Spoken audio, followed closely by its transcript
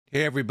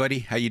Hey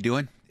everybody, how you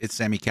doing? It's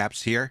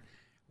SamyCaps here.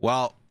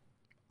 Well,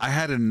 I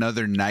had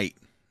another night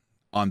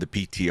on the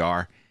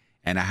PTR,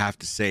 and I have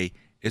to say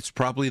it's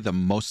probably the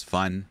most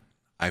fun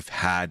I've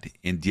had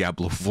in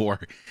Diablo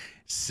 4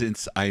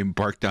 since I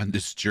embarked on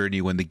this journey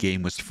when the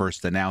game was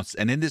first announced.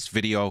 And in this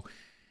video,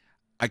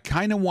 I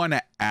kind of want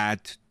to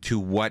add to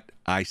what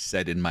I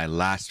said in my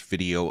last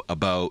video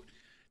about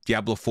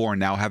Diablo 4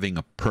 now having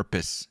a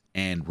purpose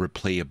and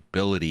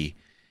replayability.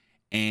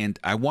 And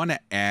I want to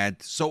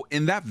add, so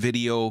in that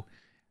video,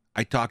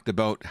 I talked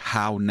about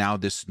how now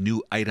this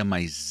new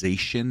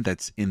itemization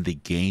that's in the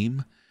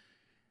game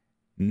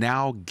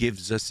now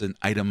gives us an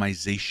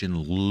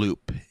itemization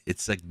loop.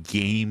 It's a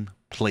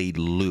gameplay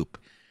loop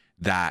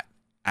that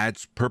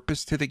adds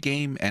purpose to the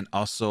game and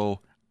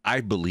also,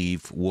 I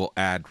believe, will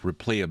add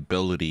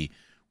replayability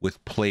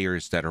with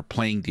players that are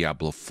playing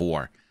Diablo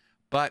 4.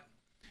 But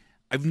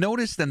I've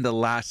noticed in the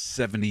last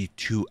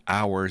 72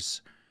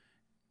 hours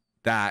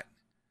that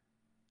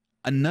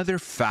another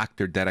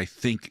factor that I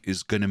think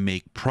is going to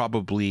make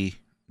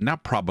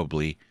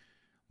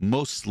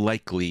most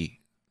likely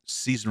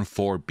Season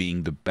 4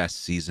 being the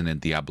best season in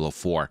Diablo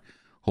 4.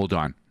 Hold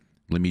on.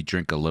 Let me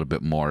drink a little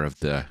bit more of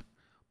the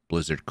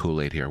Blizzard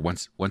Kool-Aid here. One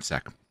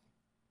sec.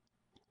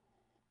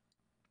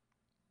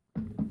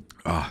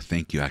 Oh,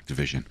 thank you,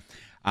 Activision.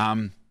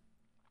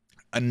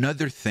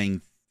 Another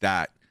thing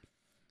that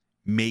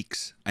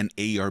makes an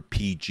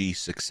ARPG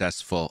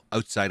successful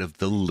outside of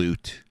the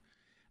loot,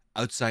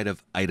 outside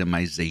of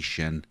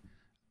itemization,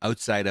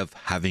 outside of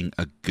having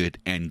a good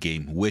end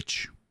game,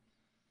 which,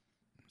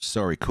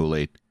 sorry,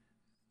 Kool-Aid,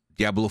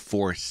 Diablo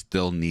 4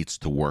 still needs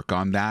to work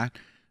on that.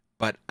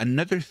 But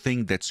another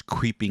thing that's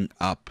creeping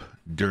up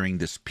during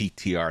this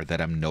PTR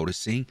that I'm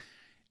noticing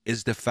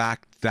is the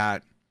fact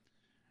that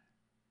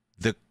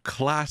the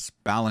class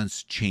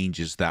balance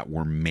changes that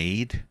were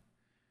made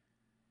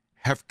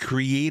have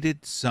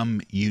created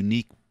some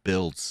unique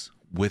builds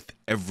with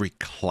every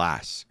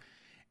class.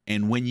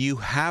 And when you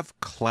have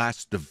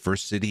class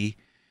diversity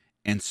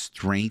and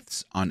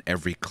strengths on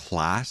every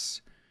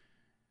class,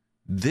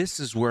 this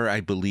is where I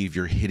believe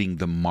you're hitting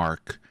the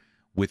mark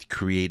with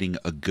creating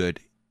a good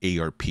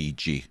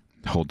ARPG.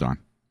 Hold on.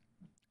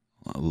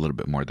 A little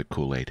bit more of the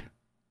Kool-Aid.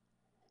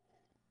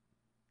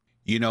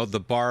 You know, the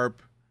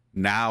barb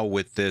now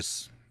with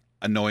this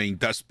annoying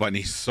dust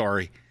bunny,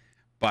 sorry,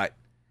 but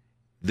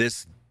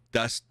this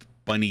dust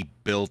bunny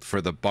build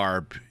for the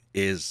barb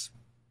is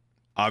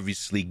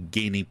obviously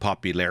gaining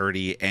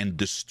popularity and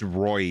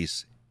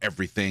destroys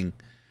everything.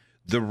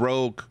 The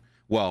rogue,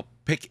 well,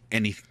 pick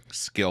any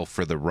skill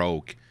for the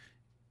rogue.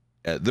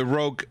 The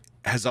rogue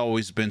has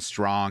always been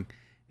strong.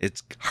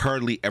 It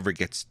hardly ever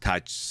gets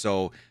touched.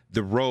 So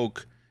the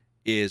rogue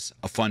is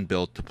a fun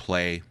build to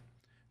play.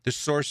 The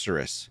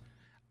sorceress.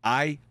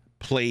 I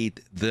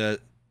played the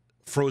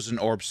Frozen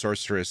Orb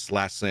Sorceress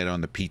last night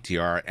on the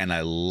PTR and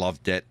I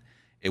loved it.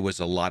 It was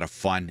a lot of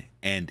fun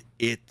and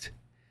it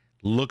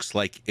looks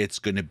like it's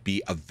going to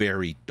be a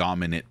very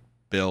dominant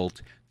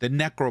build. The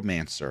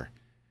Necromancer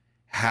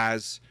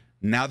has,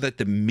 now that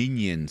the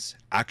minions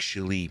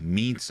actually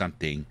mean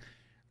something,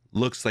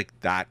 looks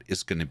like that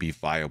is going to be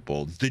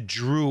viable. The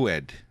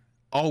Druid,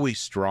 always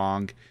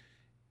strong.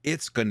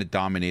 It's going to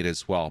dominate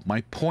as well.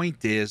 My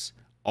point is,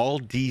 all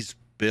these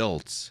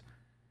builds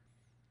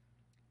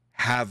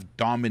have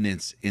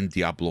dominance in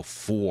Diablo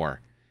 4.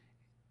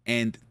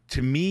 And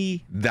to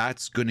me,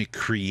 that's going to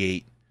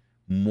create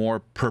more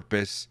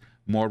purpose,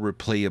 more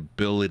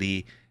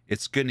replayability.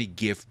 It's going to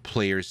give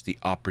players the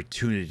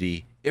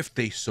opportunity, if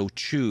they so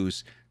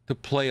choose, to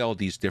play all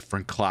these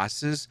different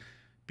classes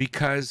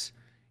because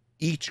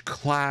each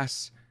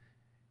class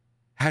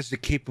has the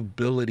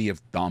capability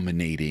of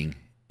dominating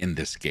in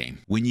this game.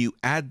 When you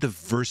add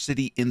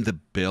diversity in the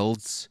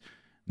builds,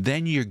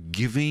 then you're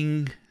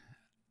giving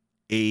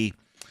a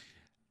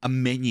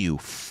menu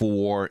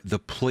for the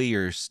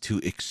players to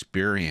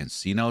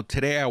experience. You know,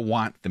 today I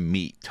want the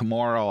meat.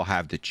 Tomorrow I'll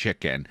have the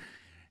chicken.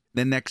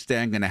 The next day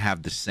I'm going to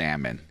have the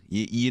salmon.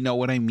 You know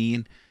what I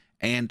mean?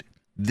 And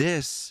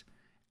this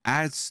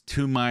adds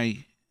to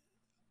my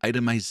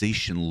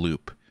itemization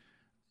loop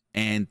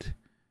and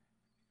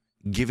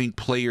giving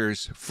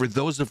players, for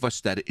those of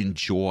us that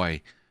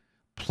enjoy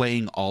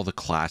playing all the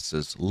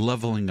classes,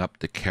 leveling up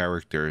the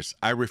characters,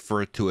 I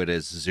refer to it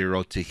as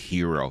 0 to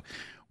hero,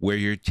 where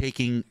you're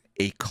taking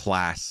a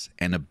class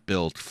and a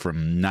build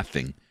from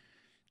nothing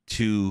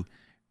to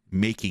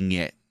making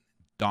it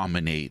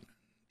dominate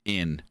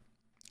in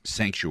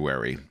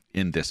Sanctuary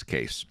in this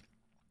case.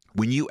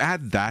 When you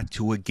add that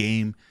to a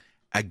game,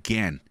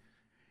 again,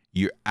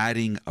 you're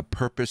adding a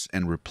purpose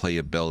and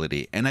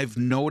replayability. And I've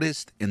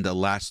noticed in the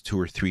last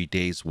 2 or 3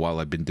 days while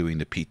I've been doing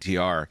the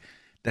PTR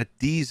that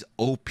these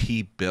OP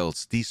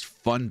builds, these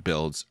fun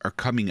builds are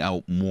coming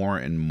out more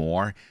and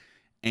more.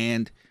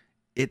 And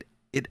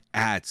it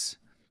adds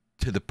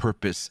to the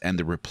purpose and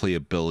the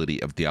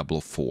replayability of Diablo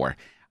 4.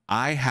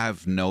 I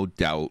have no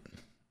doubt.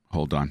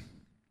 Hold on.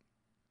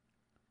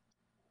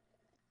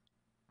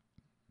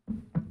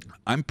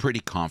 I'm pretty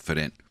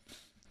confident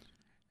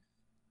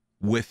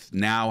with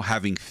now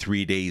having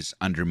 3 days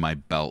under my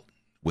belt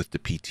with the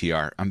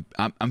PTR,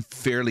 I'm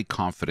fairly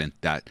confident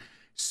that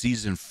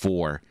season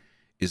 4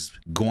 is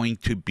going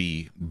to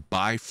be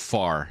by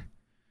far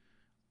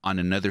on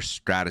another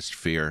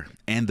stratosphere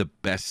and the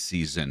best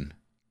season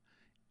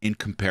in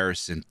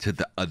comparison to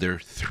the other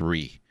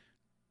 3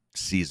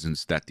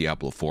 seasons that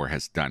Diablo 4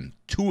 has done.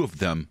 2 of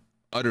them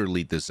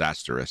utterly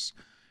disastrous,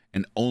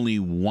 and only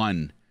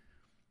one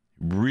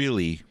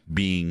really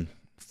being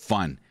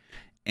fun.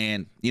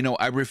 And, you know,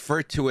 I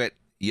referred to it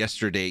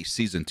yesterday,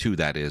 season 2,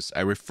 that is.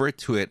 I referred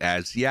to it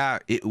as, yeah,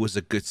 it was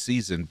a good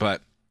season,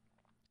 but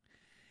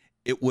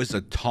it was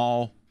a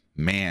tall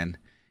man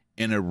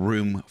in a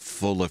room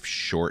full of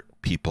short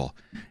people.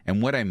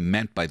 And what I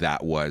meant by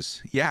that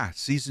was, yeah,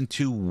 season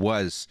 2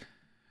 was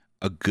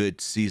a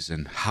good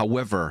season.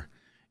 However,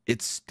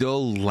 it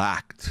still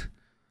lacked,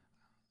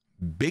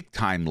 big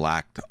time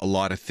lacked, a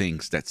lot of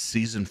things that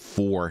season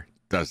 4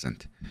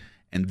 doesn't.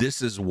 And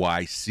this is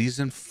why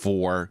season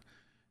 4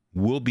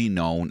 will be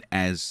known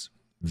as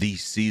the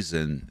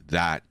season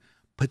that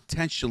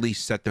potentially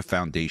set the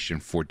foundation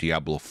for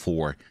Diablo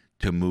 4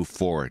 to move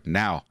forward.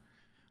 Now,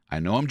 I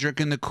know I'm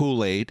drinking the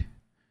Kool-Aid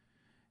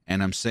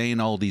and I'm saying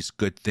all these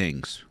good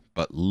things,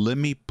 but let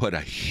me put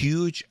a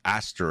huge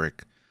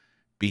asterisk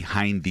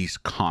behind these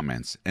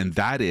comments, and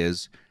that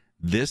is,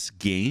 this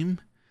game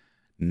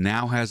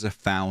now has a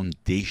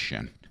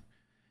foundation.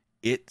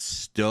 It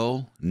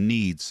still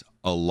needs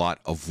a lot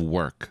of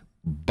work,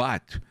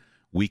 but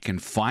we can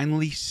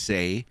finally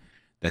say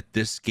that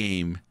this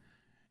game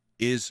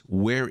is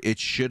where it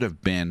should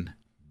have been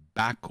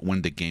back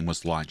when the game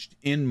was launched,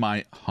 in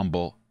my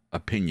humble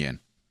opinion.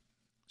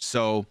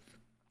 So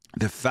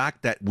the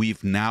fact that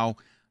we've now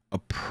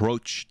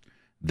approached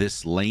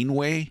this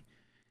laneway,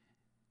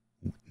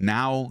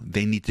 now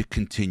they need to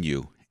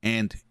continue.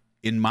 And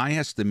in my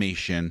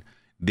estimation,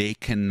 they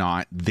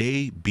cannot,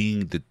 they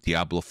being the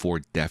Diablo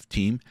 4 dev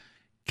team,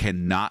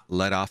 cannot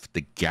let off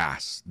the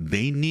gas.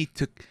 They need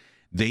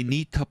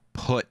to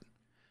put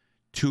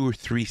 2 or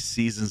 3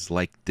 seasons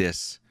like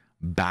this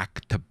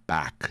back to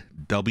back.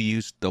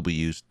 W's.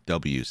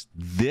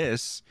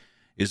 This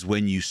is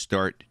when you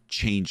start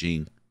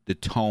changing the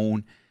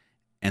tone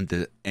and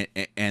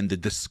the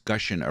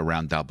discussion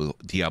around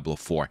Diablo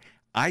 4.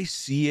 I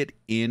see it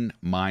in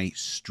my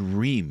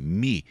stream.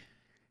 Me,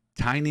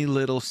 tiny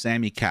little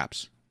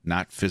SamyCaps,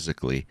 not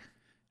physically.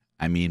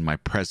 I mean my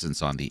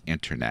presence on the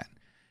internet.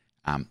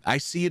 I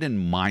see it in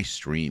my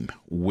stream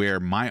where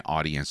my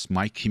audience,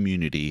 my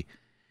community,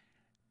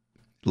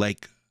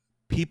 like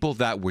people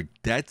that were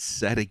dead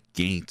set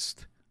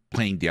against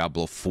playing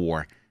Diablo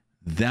 4,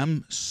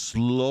 them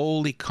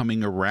slowly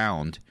coming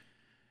around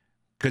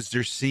because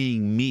they're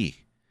seeing me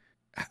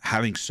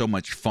having so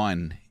much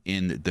fun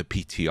in the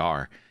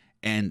PTR,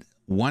 and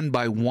one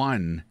by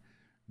one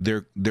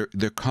they're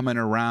coming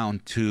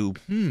around to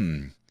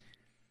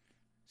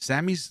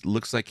Sammy's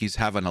looks like he's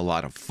having a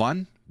lot of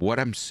fun. What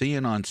I'm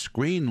seeing on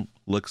screen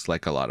looks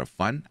like a lot of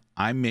fun.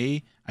 I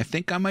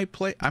think I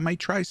might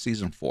try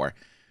season 4.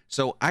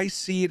 So I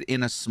see it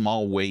in a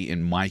small way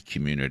in my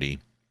community.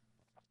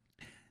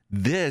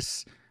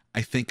 This,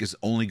 I think, is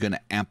only going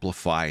to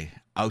amplify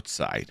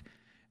outside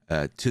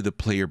to the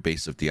player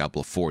base of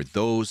Diablo 4.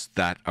 Those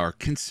that are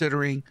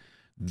considering,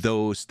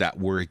 those that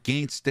were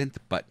against it,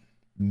 but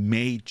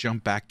may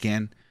jump back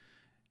in.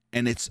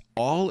 And it's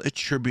all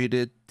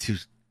attributed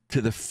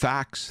to the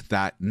facts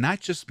that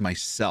not just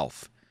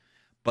myself,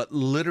 but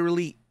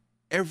literally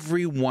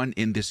everyone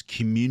in this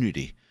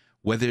community,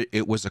 whether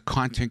it was a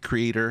content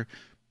creator,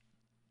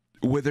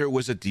 whether it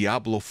was a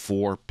Diablo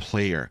 4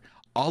 player,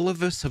 all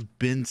of us have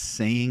been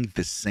saying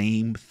the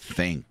same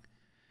thing,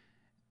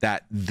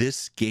 that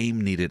this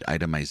game needed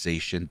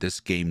itemization,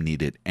 this game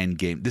needed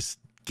endgame, this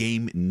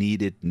game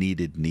needed.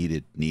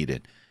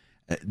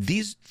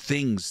 These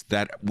things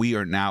that we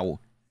are now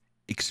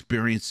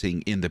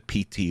experiencing in the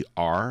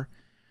PTR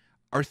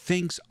are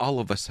things all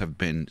of us have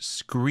been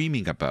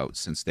screaming about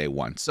since day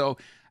one. So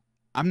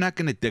I'm not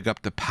going to dig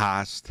up the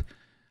past.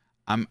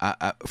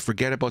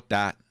 Forget about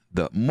that.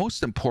 The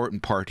most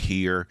important part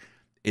here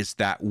is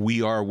that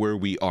we are where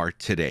we are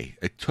today.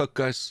 It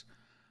took us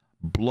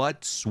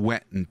blood,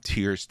 sweat, and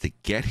tears to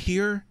get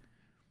here,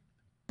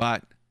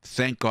 but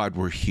thank God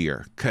we're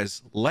here.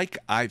 Because like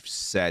I've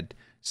said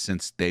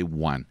since day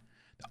one,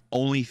 the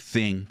only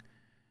thing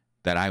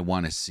that I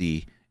want to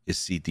see is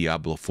see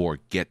Diablo 4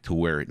 get to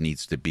where it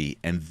needs to be.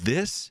 And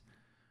this,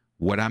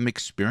 what I'm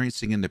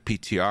experiencing in the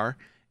PTR,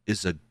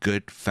 is a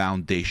good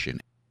foundation.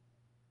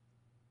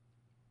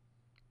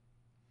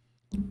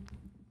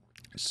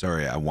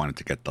 Sorry, I wanted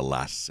to get the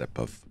last sip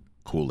of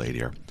Kool-Aid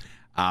here.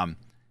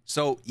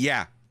 So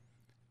yeah,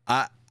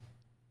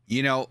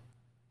 you know,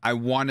 I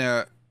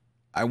wanna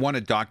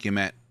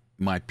document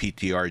my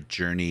PTR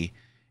journey,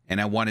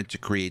 and I wanted to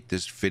create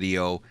this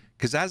video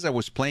because as I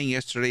was playing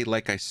yesterday,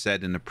 like I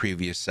said in the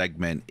previous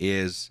segment,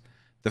 is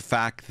the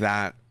fact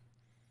that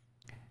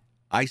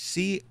I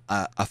see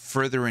a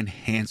further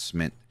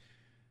enhancement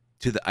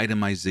to the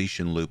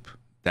itemization loop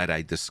that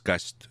I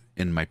discussed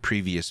in my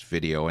previous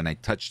video, and I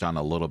touched on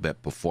a little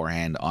bit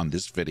beforehand on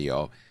this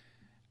video,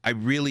 I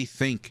really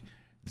think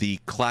the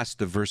class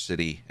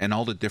diversity and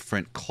all the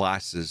different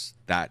classes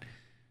that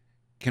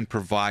can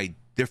provide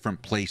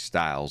different play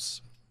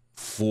styles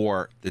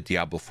for the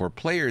Diablo 4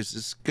 players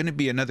is going to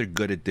be another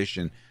good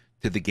addition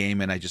to the game,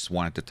 and I just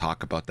wanted to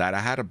talk about that. I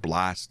had a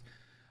blast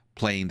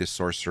playing the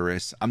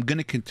Sorceress. I'm going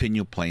to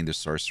continue playing the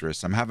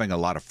Sorceress. I'm having a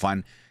lot of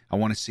fun. I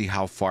want to see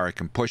how far I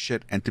can push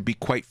it, and to be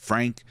quite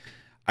frank,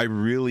 I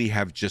really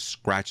have just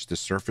scratched the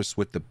surface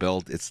with the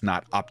build. It's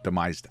not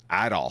optimized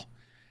at all.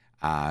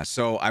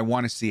 So I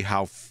want to see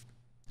how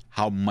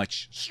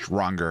much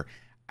stronger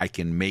I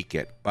can make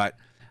it. But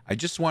I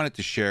just wanted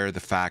to share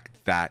the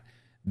fact that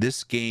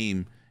this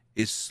game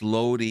is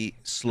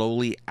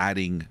slowly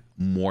adding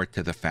more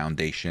to the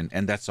foundation,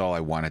 and that's all I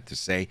wanted to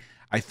say.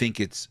 I think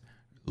it's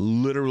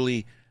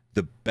literally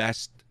the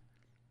best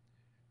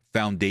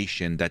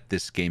foundation that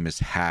this game has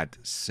had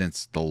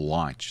since the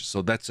launch.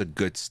 So that's a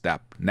good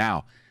step.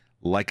 Now,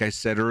 like I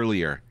said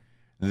earlier,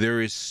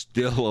 there is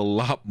still a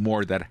lot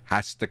more that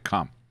has to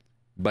come.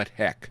 But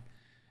heck,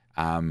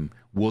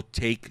 we'll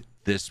take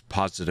this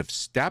positive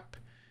step.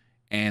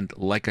 And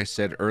like I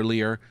said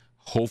earlier,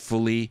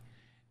 hopefully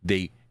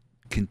they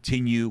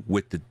continue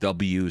with the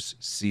W's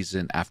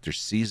season after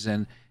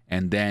season.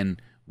 And then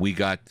we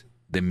got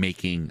the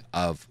making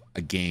of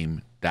a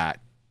game that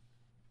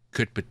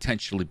could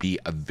potentially be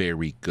a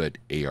very good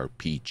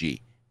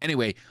ARPG.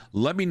 Anyway,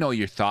 let me know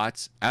your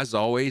thoughts. As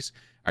always,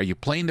 are you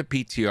playing the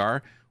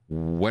PTR?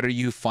 What are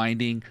you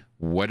finding?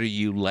 What are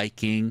you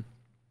liking?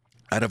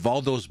 Out of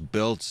all those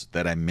builds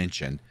that I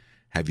mentioned,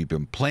 have you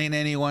been playing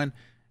anyone?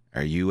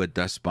 Are you a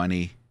Dust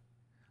Bunny?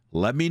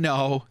 Let me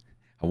know.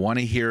 I want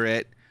to hear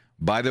it.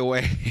 By the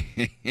way,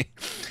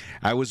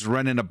 I was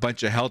running a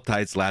bunch of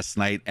Helltides last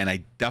night, and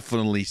I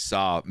definitely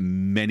saw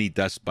many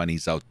Dust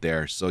Bunnies out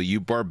there. So you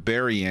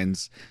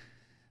barbarians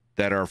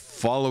that are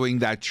following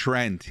that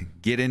trend,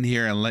 get in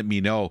here and let me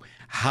know.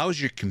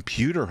 How's your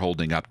computer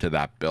holding up to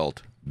that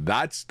build?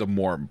 That's the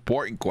more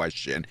important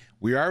question.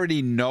 We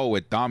already know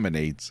it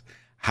dominates.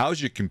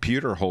 How's your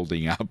computer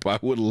holding up? I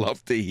would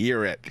love to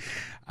hear it.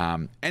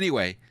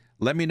 Anyway,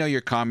 let me know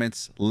your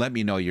comments. Let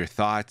me know your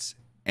thoughts.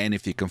 And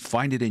if you can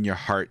find it in your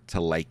heart to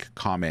like,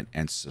 comment,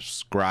 and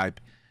subscribe,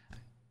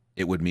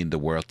 it would mean the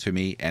world to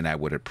me, and I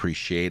would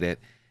appreciate it.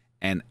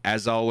 And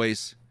as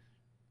always,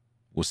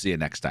 we'll see you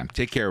next time.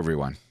 Take care,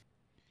 everyone.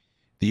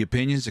 The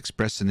opinions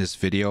expressed in this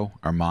video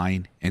are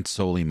mine and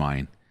solely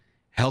mine.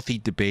 Healthy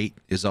debate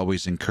is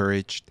always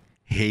encouraged.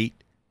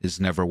 Hate is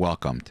never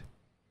welcomed.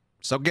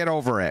 So get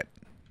over it.